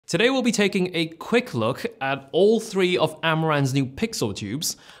Today we'll be taking a quick look at all three of Amaran's new pixel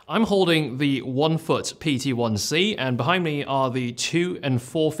tubes. I'm holding the 1 foot PT1c, and behind me are the 2 and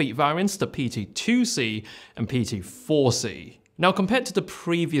 4 feet variants, the PT2c and PT4c. Now, compared to the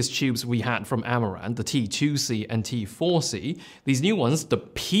previous tubes we had from Amaran, the T2c and T4c, these new ones, the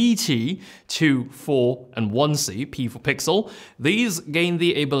PT2, 4, and 1c, P for pixel, these gain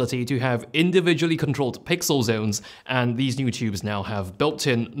the ability to have individually controlled pixel zones, and these new tubes now have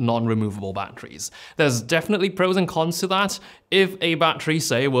built-in non-removable batteries. There's definitely pros and cons to that. If a battery,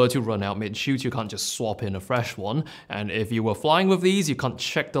 say, were to run out mid-shoot, you can't just swap in a fresh one, and if you were flying with these, you can't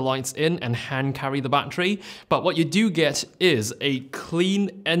check the lights in and hand carry the battery, but what you do get is a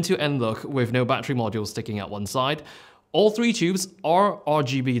clean end-to-end look with no battery module sticking out one side. All three tubes are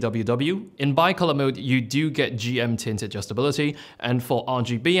RGB WW. In bicolor mode, you do get GM tint adjustability, and for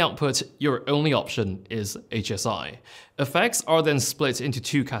RGB output, your only option is HSI. Effects are then split into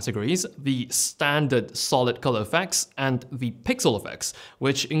two categories, the standard solid color effects and the pixel effects,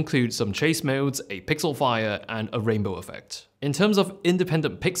 which include some chase modes, a pixel fire, and a rainbow effect. In terms of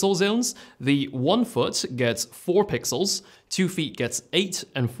independent pixel zones, the 1 foot gets 4 pixels, 2 feet gets 8,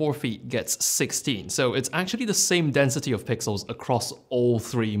 and 4 feet gets 16. So it's actually the same density of pixels across all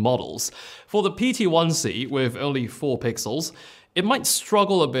three models. For the PT1c with only 4 pixels, it might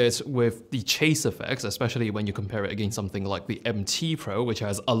struggle a bit with the chase effects, especially when you compare it against something like the MT Pro, which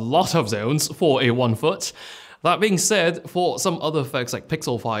has a lot of zones for a 1 foot. That being said, for some other effects like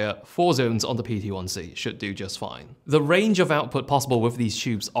pixel fire, 4 zones on the PT1c should do just fine. The range of output possible with these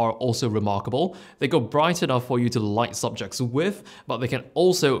tubes are also remarkable. They go bright enough for you to light subjects with, but they can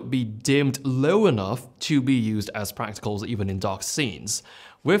also be dimmed low enough to be used as practicals even in dark scenes.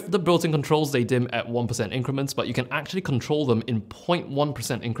 With the built-in controls, they dim at 1% increments, but you can actually control them in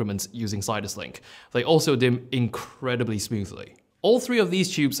 0.1% increments using Sidus Link. They also dim incredibly smoothly. All three of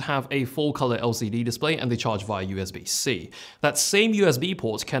these tubes have a full-color LCD display and they charge via USB-C. That same USB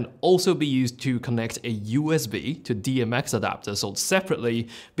port can also be used to connect a USB to DMX adapter sold separately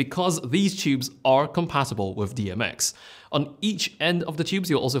because these tubes are compatible with DMX. On each end of the tubes,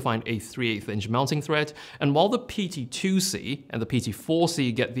 you'll also find a 3/8" mounting thread, and while the PT2c and the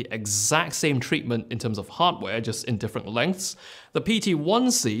PT4c get the exact same treatment in terms of hardware, just in different lengths, the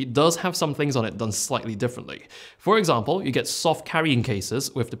PT1c does have some things on it done slightly differently. For example, you get soft carrying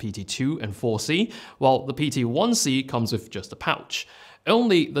cases with the PT2 and 4c, while the PT1c comes with just a pouch.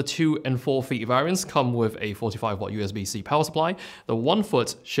 Only the 2 and 4 feet variants come with a 45-watt USB-C power supply. The 1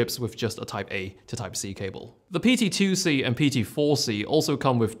 foot ships with just a Type A to Type C cable. The PT2c and PT4c also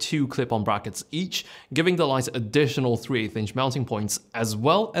come with 2 clip-on brackets each, giving the light additional 3/8" mounting points as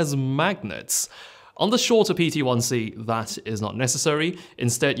well as magnets. On the shorter PT1c, that is not necessary.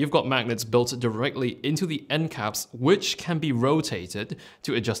 Instead, you've got magnets built directly into the end caps, which can be rotated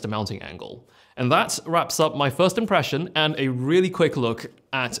to adjust the mounting angle. And that wraps up my first impression and a really quick look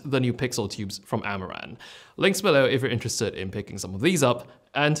at the new pixel tubes from Amaran. Links below if you're interested in picking some of these up,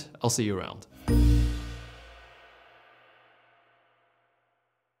 and I'll see you around.